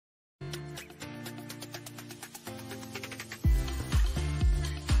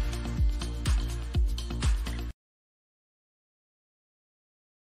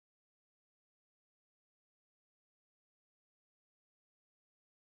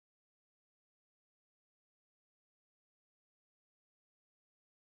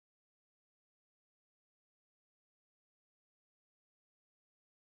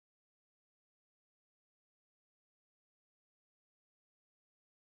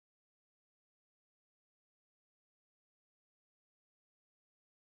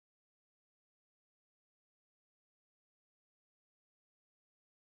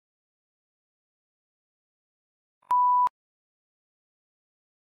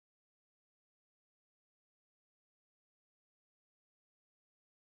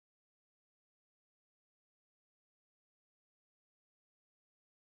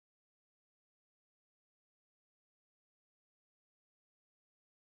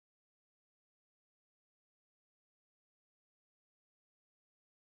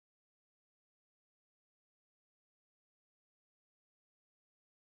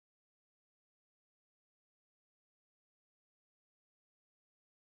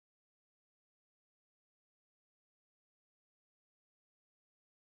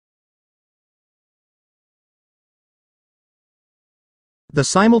The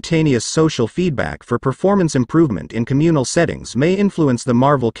simultaneous social feedback for performance improvement in communal settings may influence the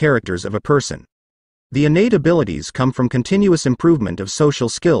Marvel characters of a person. The innate abilities come from continuous improvement of social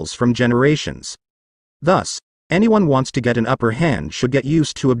skills from generations. Thus, anyone wants to get an upper hand should get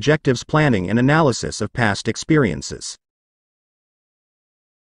used to objectives planning and analysis of past experiences.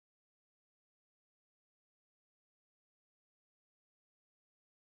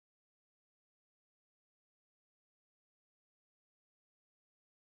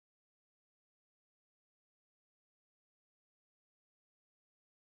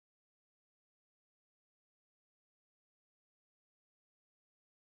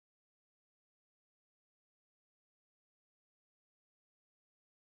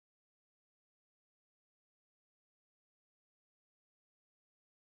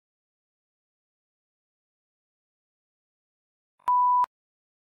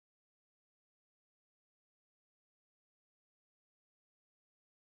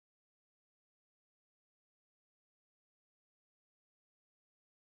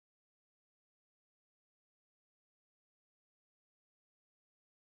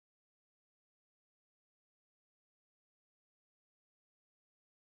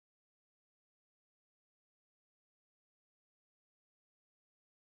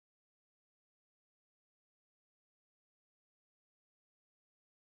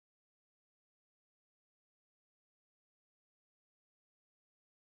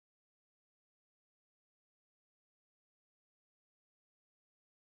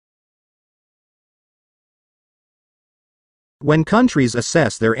 When countries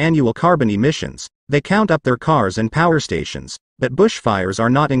assess their annual carbon emissions, they count up their cars and power stations, but bushfires are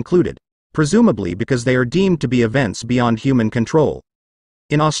not included, presumably because they are deemed to be events beyond human control.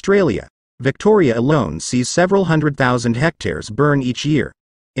 In Australia, Victoria alone sees several 100,000 hectares burn each year.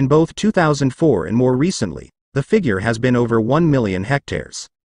 In both 2004 and more recently, the figure has been over 1 million hectares.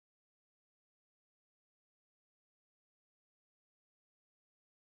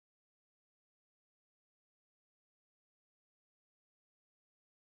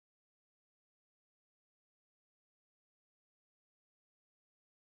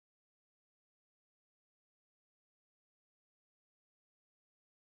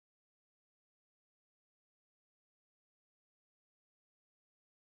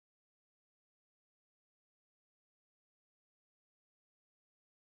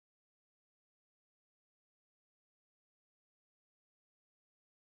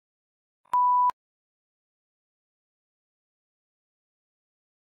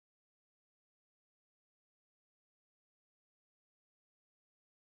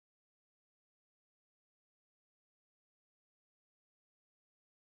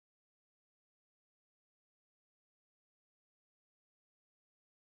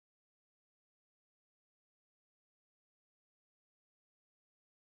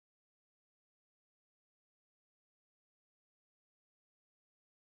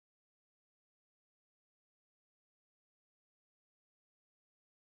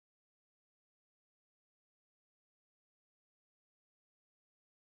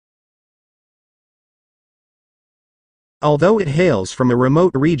 Although it hails from a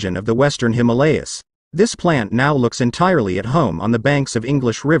remote region of the western Himalayas, this plant now looks entirely at home on the banks of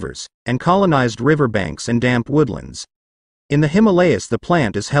English rivers, and colonized river banks and damp woodlands. In the Himalayas the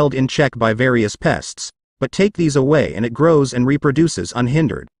plant is held in check by various pests, but take these away and it grows and reproduces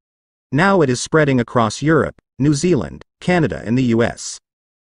unhindered. Now it is spreading across Europe, New Zealand, Canada and the US.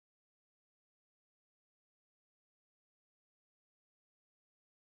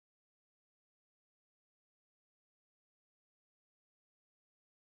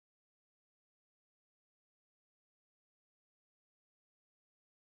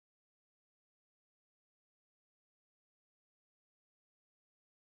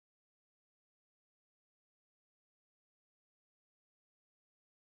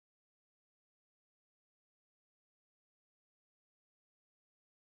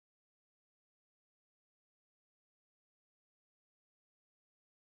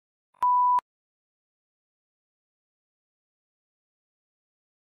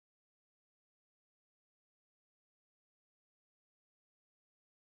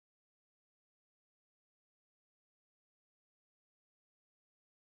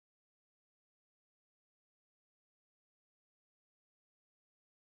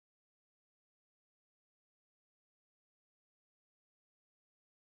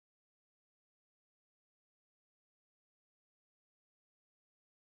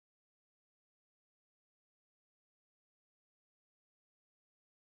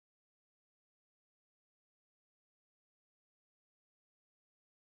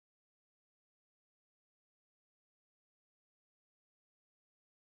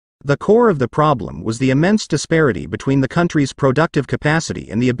 The core of the problem was the immense disparity between the country's productive capacity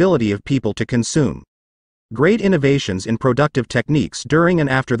and the ability of people to consume. Great innovations in productive techniques during and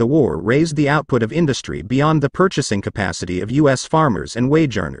after the war raised the output of industry beyond the purchasing capacity of U.S. farmers and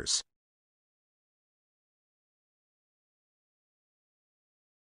wage earners.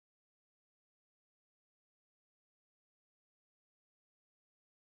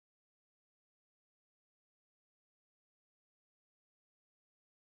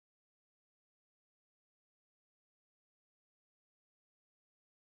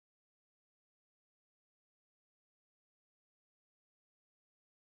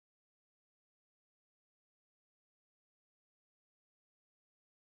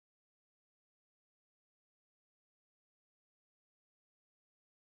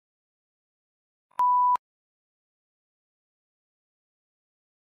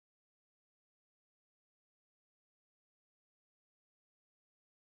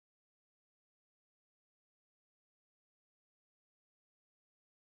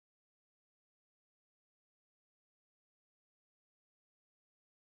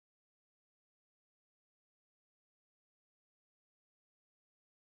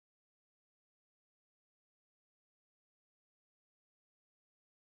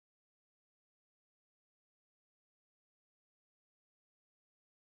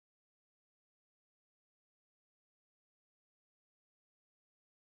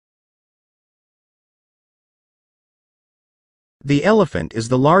 The elephant is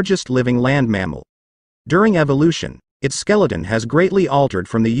the largest living land mammal. During evolution, its skeleton has greatly altered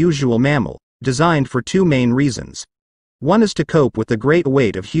from the usual mammal, designed for two main reasons. One is to cope with the great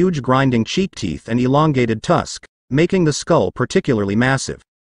weight of huge grinding cheek teeth and elongated tusk, making the skull particularly massive.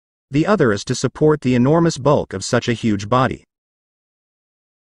 The other is to support the enormous bulk of such a huge body.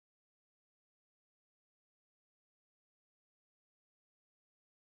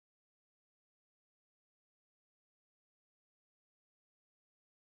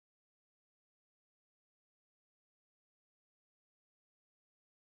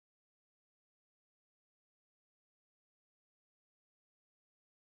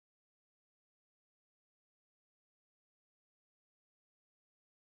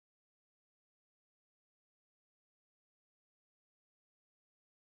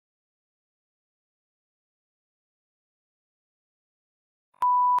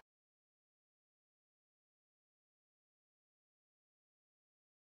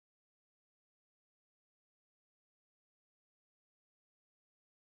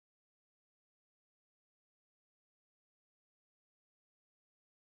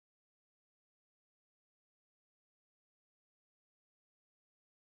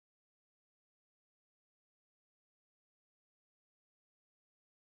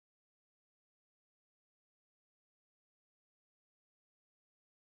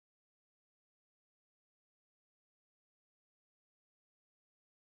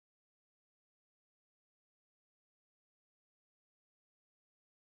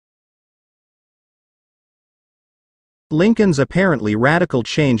 Lincoln's apparently radical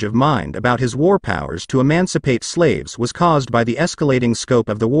change of mind about his war powers to emancipate slaves was caused by the escalating scope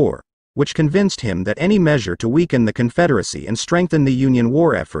of the war, which convinced him that any measure to weaken the Confederacy and strengthen the Union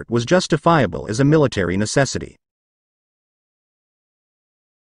war effort was justifiable as a military necessity.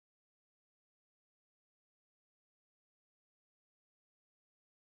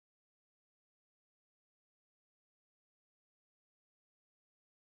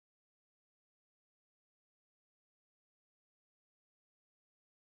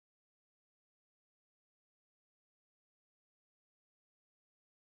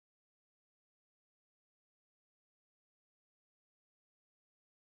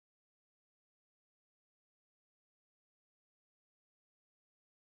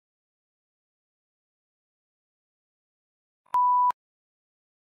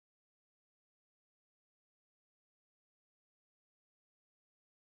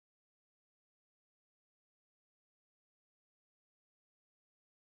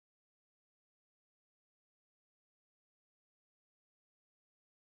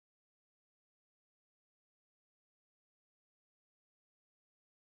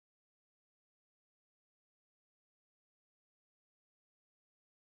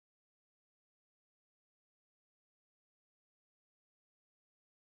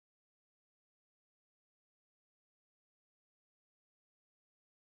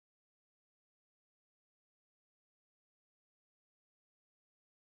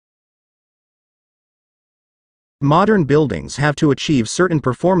 Modern buildings have to achieve certain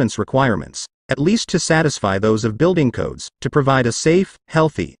performance requirements, at least to satisfy those of building codes, to provide a safe,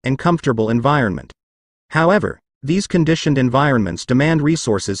 healthy, and comfortable environment. However, These conditioned environments demand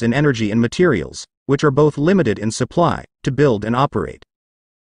resources in energy and materials, which are both limited in supply, to build and operate.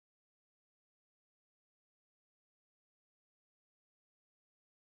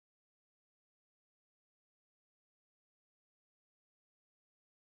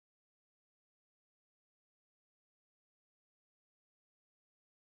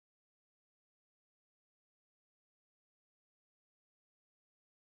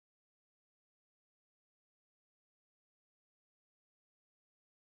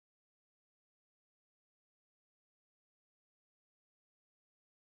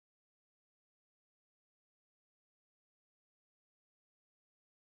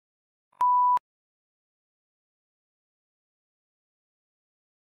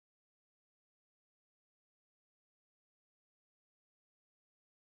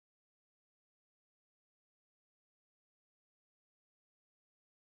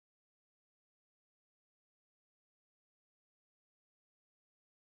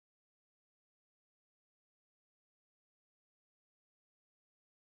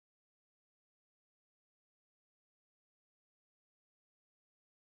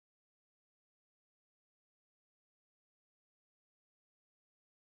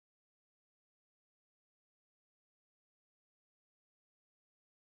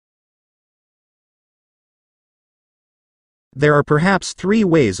 There are perhaps three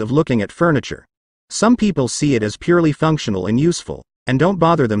ways of looking at furniture. Some people see it as purely functional and useful, and don't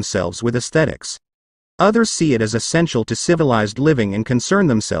bother themselves with aesthetics. Others see it as essential to civilized living and concern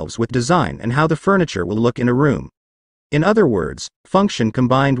themselves with design and how the furniture will look in a room. In other words, function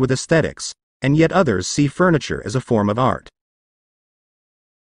combined with aesthetics, and yet others see furniture as a form of art.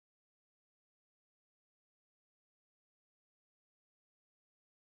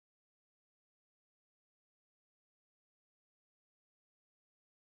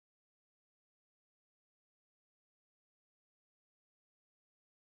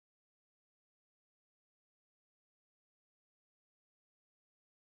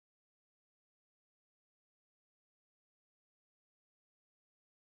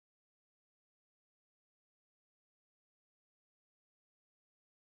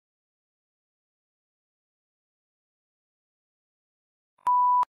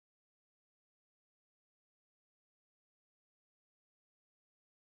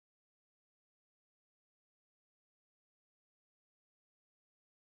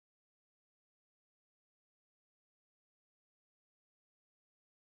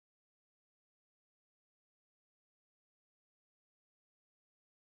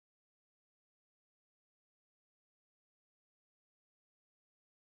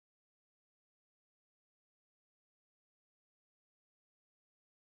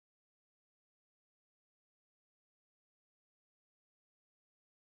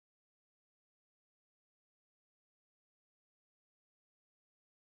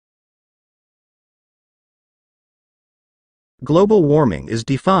 Global warming is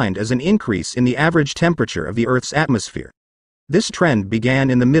defined as an increase in the average temperature of the Earth's atmosphere. This trend began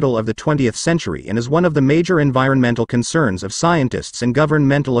in the middle of the 20th century and is one of the major environmental concerns of scientists and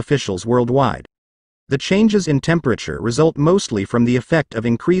governmental officials worldwide. The changes in temperature result mostly from the effect of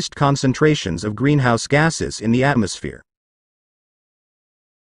increased concentrations of greenhouse gases in the atmosphere.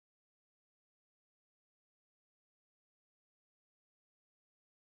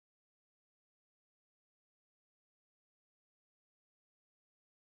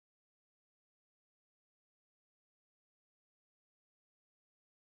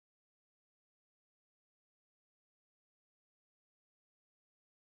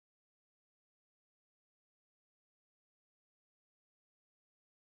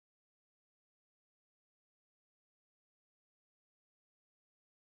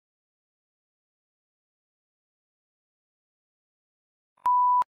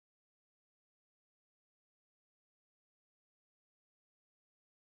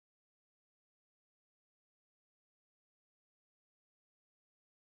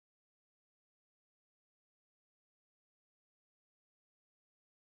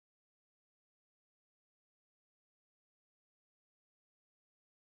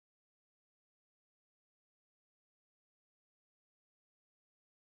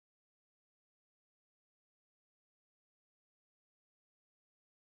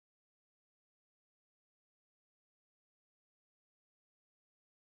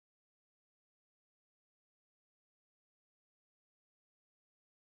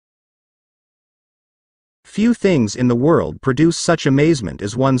 Few things in the world produce such amazement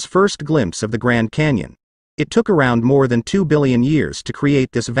as one's first glimpse of the Grand Canyon. It took around more than 2 billion years to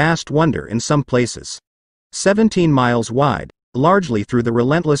create this vast wonder in some places. 17 miles wide, largely through the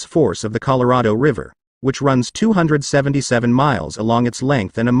relentless force of the Colorado River. which runs 277 miles along its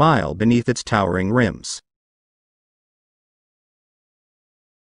length and a mile beneath its towering rims.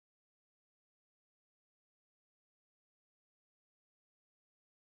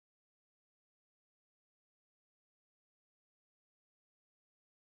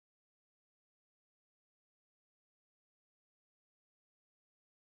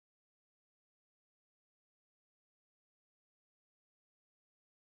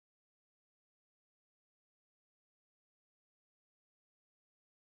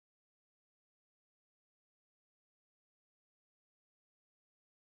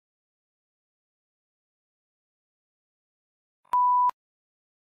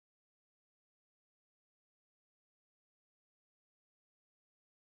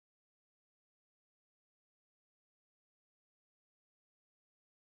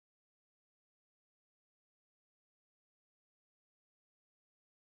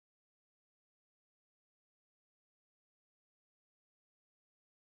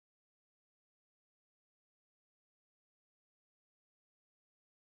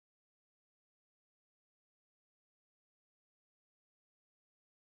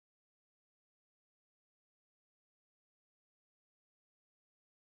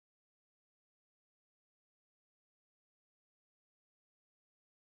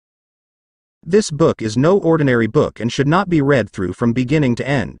 This book is no ordinary book and should not be read through from beginning to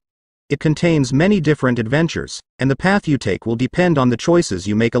end. It contains many different adventures, and the path you take will depend on the choices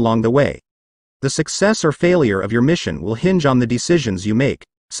you make along the way. The success or failure of your mission will hinge on the decisions you make,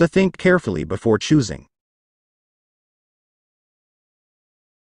 so think carefully before choosing.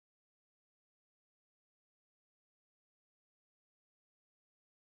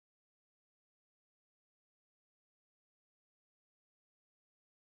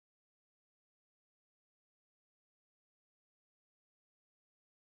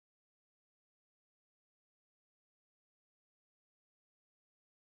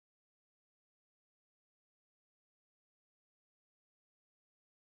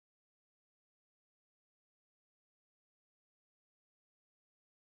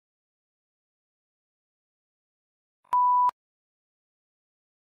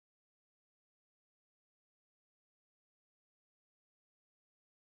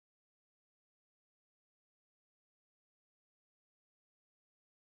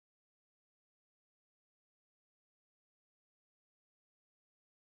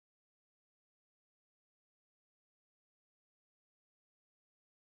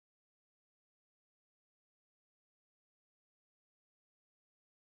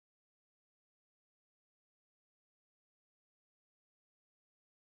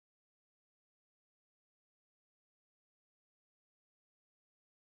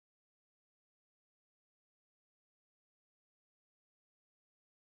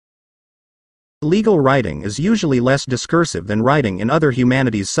 Legal writing is usually less discursive than writing in other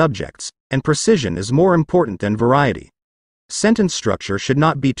humanities subjects, and precision is more important than variety. Sentence structure should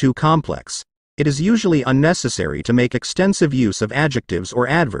not be too complex. It is usually unnecessary to make extensive use of adjectives or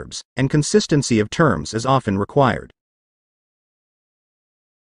adverbs, and consistency of terms is often required.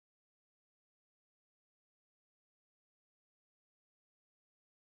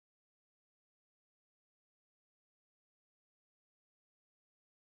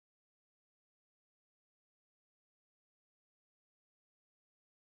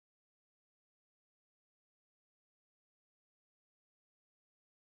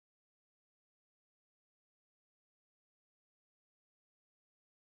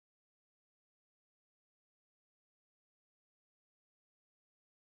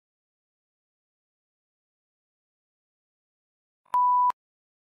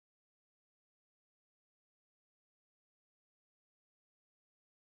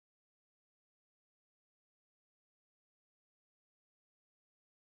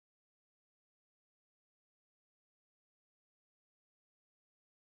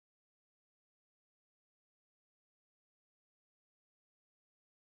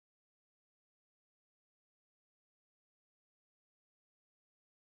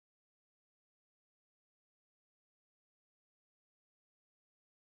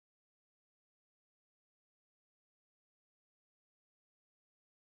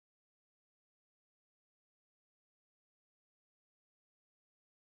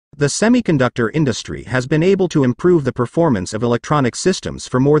 The semiconductor industry has been able to improve the performance of electronic systems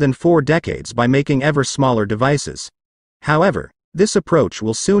for more than 4 decades by making ever smaller devices. However, this approach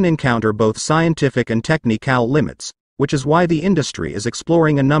will soon encounter both scientific and technical limits, which is why the industry is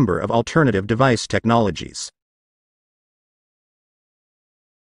exploring a number of alternative device technologies.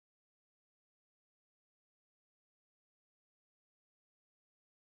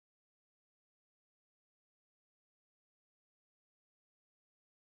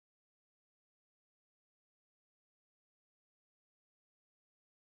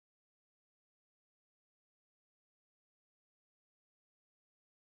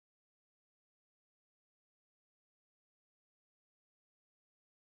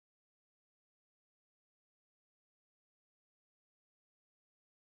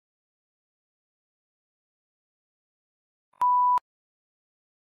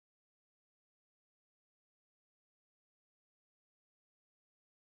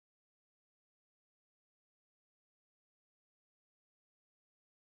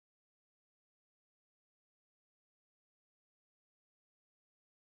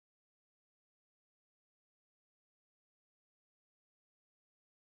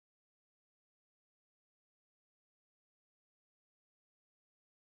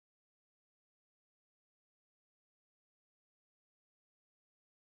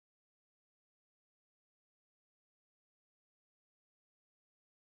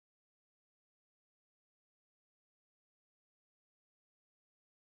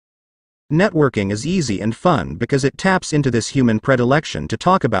 Networking is easy and fun because it taps into this human predilection to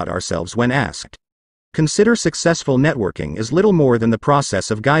talk about ourselves when asked. Consider successful networking as little more than the process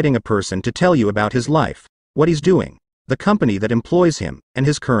of guiding a person to tell you about his life, what he's doing, the company that employs him, and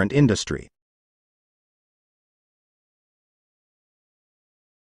his current industry.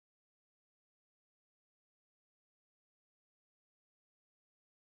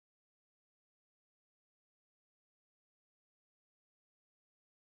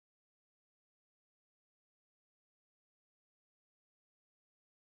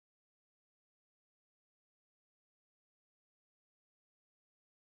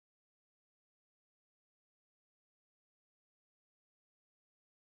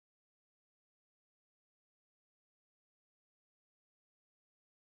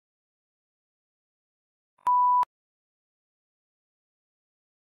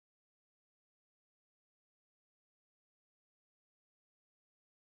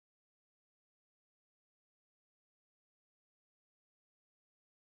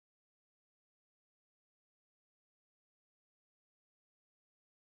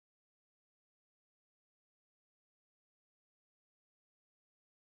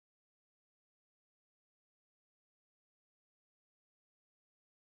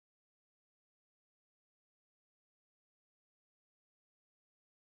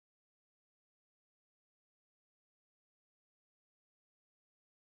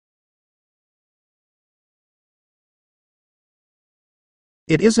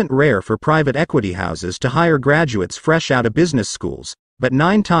 It isn't rare for private equity houses to hire graduates fresh out of business schools, but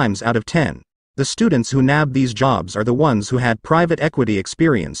 9 times out of 10, the students who nab these jobs are the ones who had private equity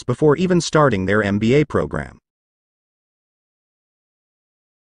experience before even starting their MBA program.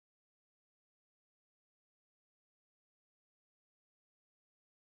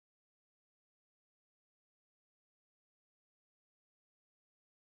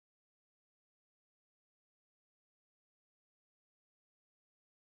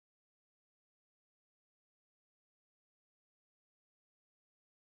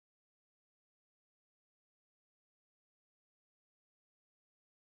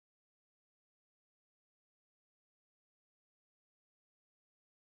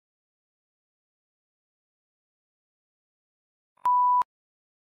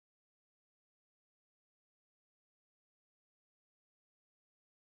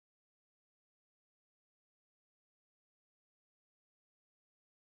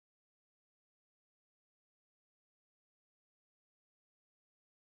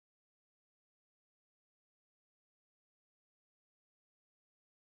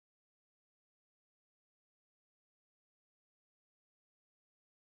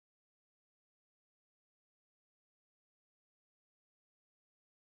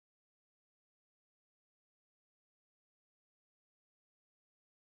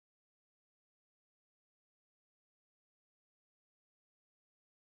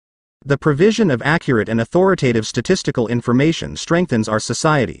 The provision of accurate and authoritative statistical information strengthens our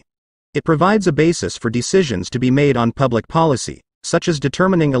society. It provides a basis for decisions to be made on public policy, such as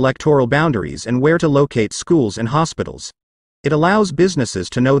determining electoral boundaries and where to locate schools and hospitals. It allows businesses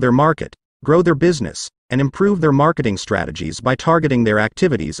to know their market, grow their business, and improve their marketing strategies by targeting their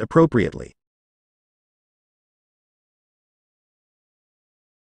activities appropriately.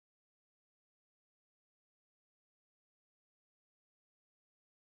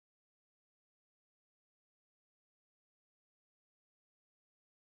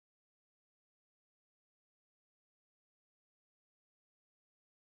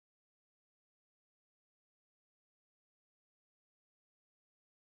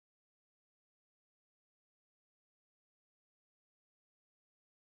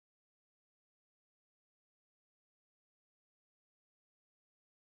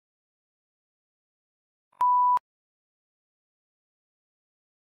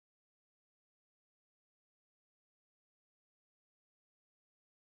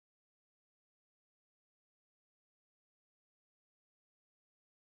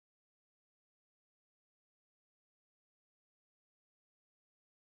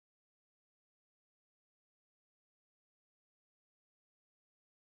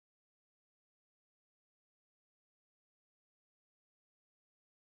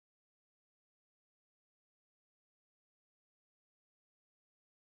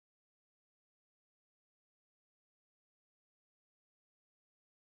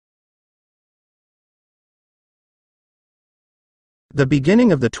 The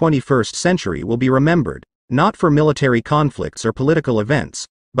beginning of the 21st century will be remembered, not for military conflicts or political events,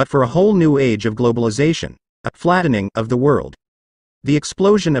 but for a whole new age of globalization, a flattening of the world. The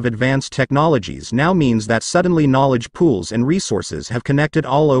explosion of advanced technologies now means that suddenly knowledge pools and resources have connected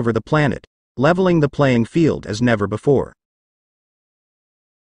all over the planet, leveling the playing field as never before.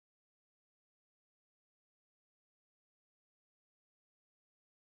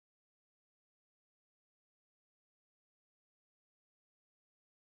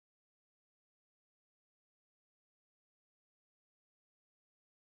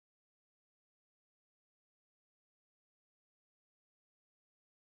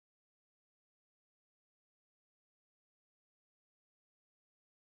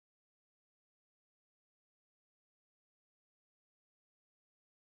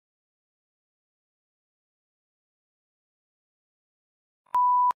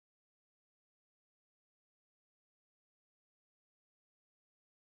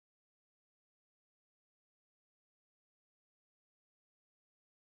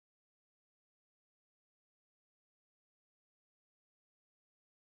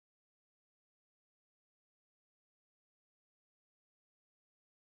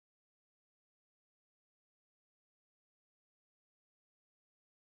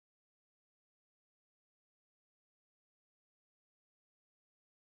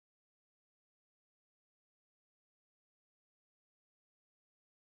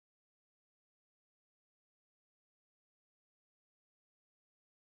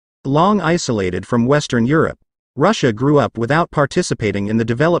 Long isolated from Western Europe, Russia grew up without participating in the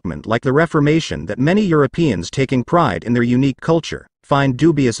development like the Reformation that many Europeans taking pride in their unique culture, find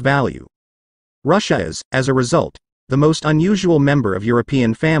dubious value. Russia is, as a result, the most unusual member of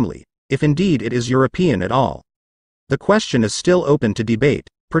European family, if indeed it is European at all. The question is still open to debate,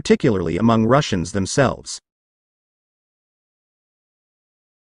 particularly among Russians themselves.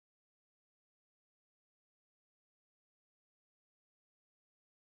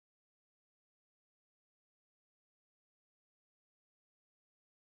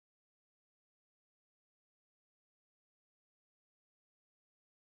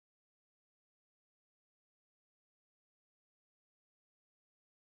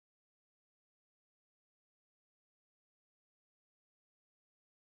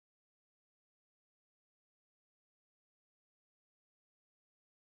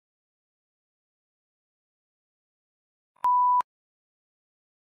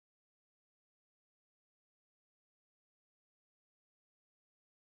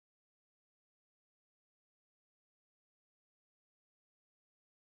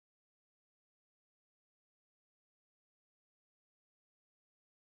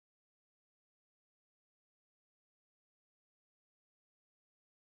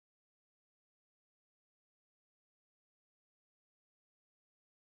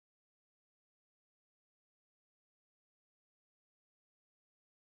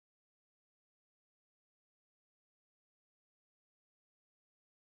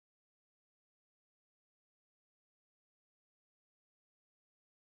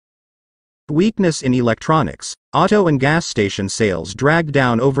 Weakness in electronics, auto and gas station sales dragged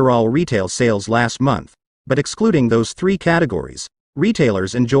down overall retail sales last month, but excluding those three categories,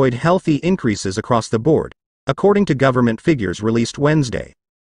 retailers enjoyed healthy increases across the board, according to government figures released Wednesday.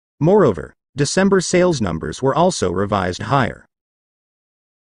 Moreover, December sales numbers were also revised higher.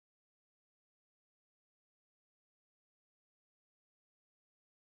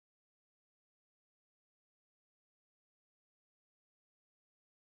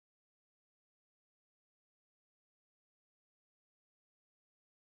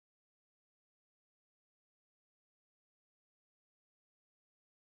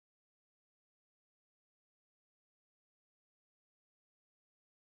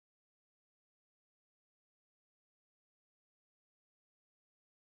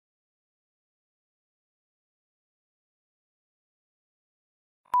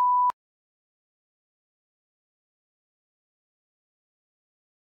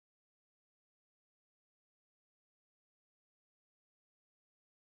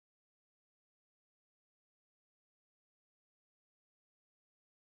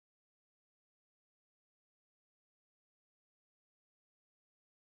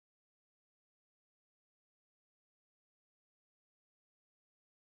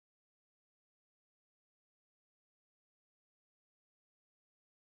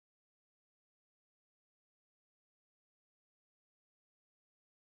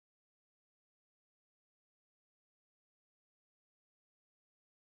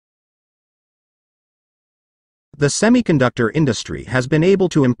 The semiconductor industry has been able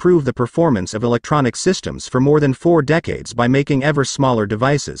to improve the performance of electronic systems for more than 4 decades by making ever smaller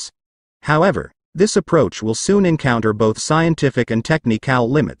devices. However, this approach will soon encounter both scientific and technical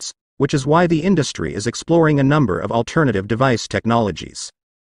limits, which is why the industry is exploring a number of alternative device technologies.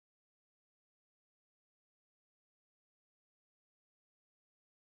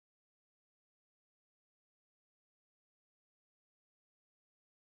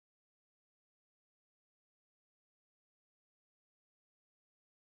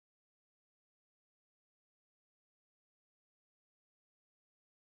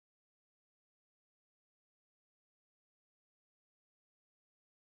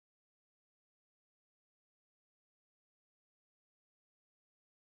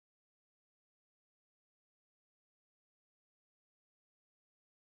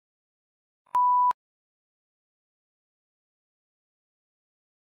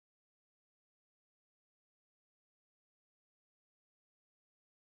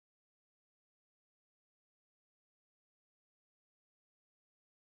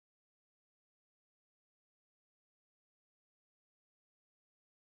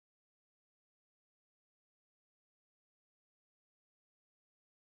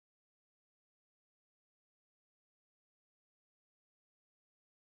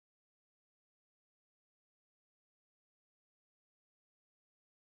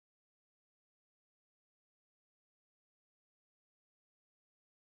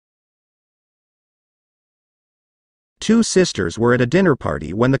 Two sisters were at a dinner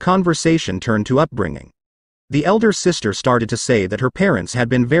party when the conversation turned to upbringing. The elder sister started to say that her parents had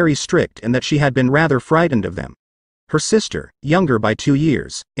been very strict and that she had been rather frightened of them. Her sister, younger by 2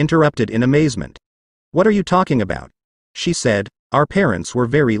 years, interrupted in amazement. "What are you talking about?" she said. "Our parents were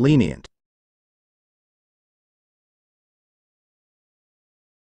very lenient."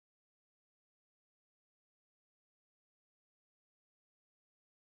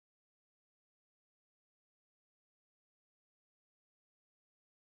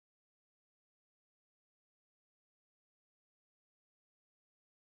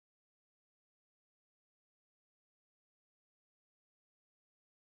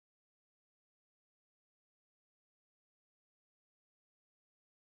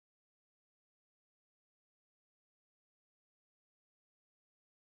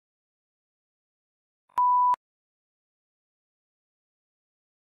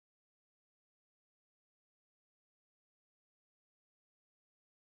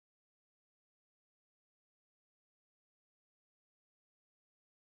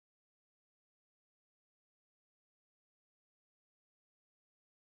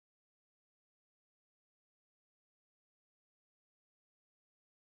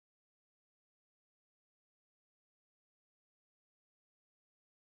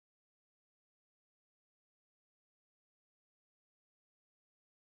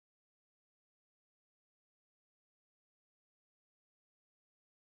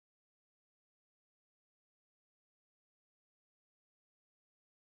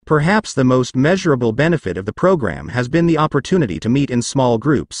 Perhaps the most measurable benefit of the program has been the opportunity to meet in small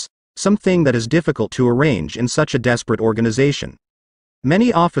groups, something that is difficult to arrange in such a desperate organization.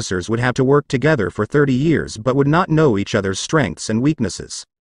 Many officers would have to work together for 30 years but would not know each other's strengths and weaknesses.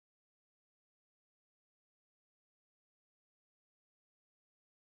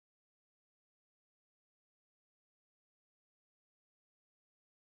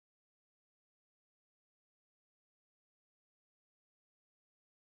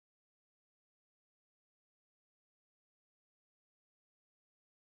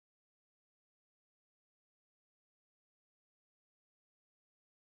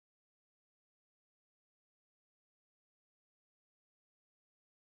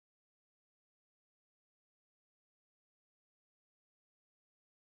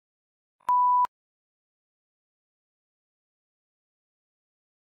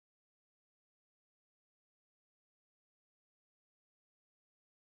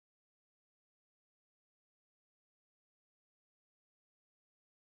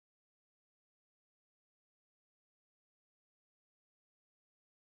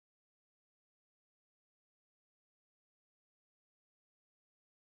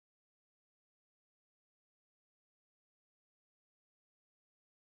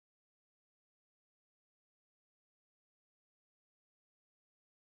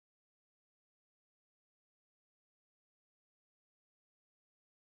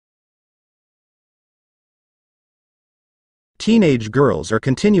 Teenage girls are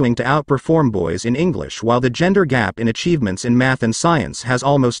continuing to outperform boys in English while the gender gap in achievements in math and science has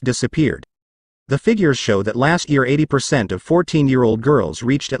almost disappeared. The figures show that last year 80% of 14-year-old girls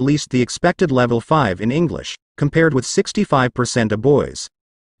reached at least the expected level 5 in English, compared with 65% of boys.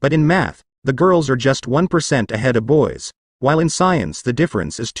 But in math, the girls are just 1% ahead of boys, while in science the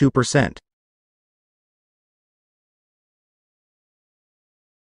difference is 2%.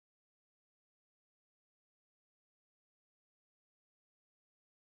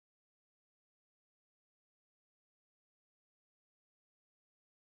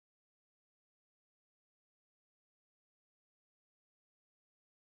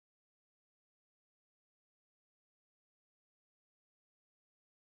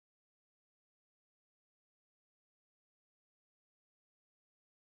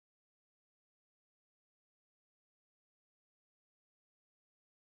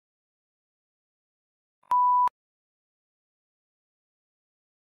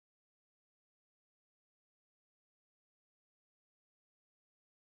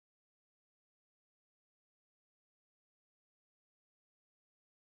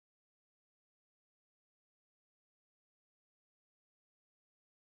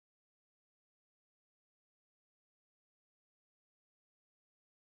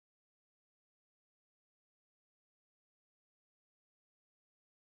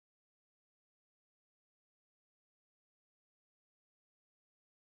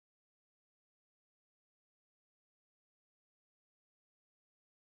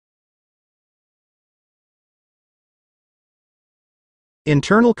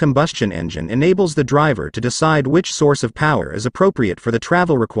 Internal combustion engine enables the driver to decide which source of power is appropriate for the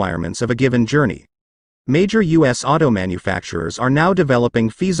travel requirements of a given journey. Major U.S. auto manufacturers are now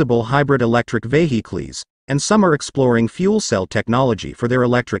developing feasible hybrid electric vehicles, and some are exploring fuel cell technology for their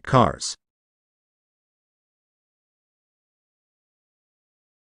electric cars.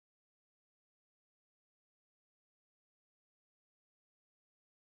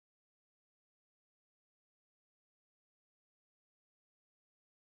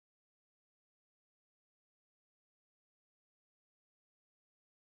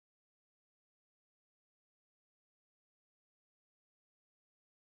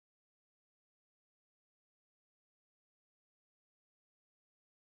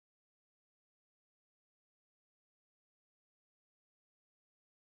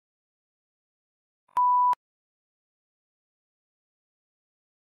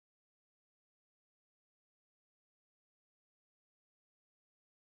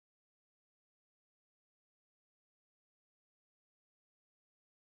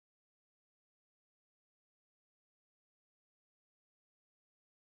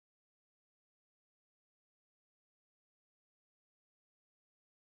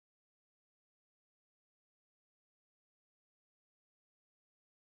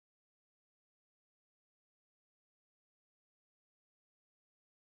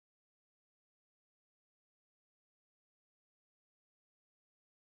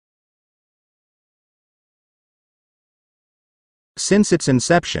 Since its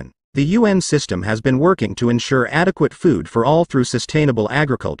inception, the UN system has been working to ensure adequate food for all through sustainable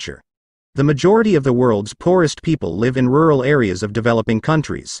agriculture. The majority of the world's poorest people live in rural areas of developing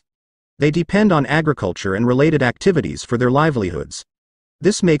countries. They depend on agriculture and related activities for their livelihoods.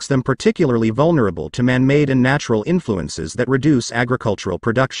 This makes them particularly vulnerable to man-made and natural influences that reduce agricultural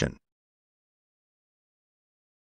production.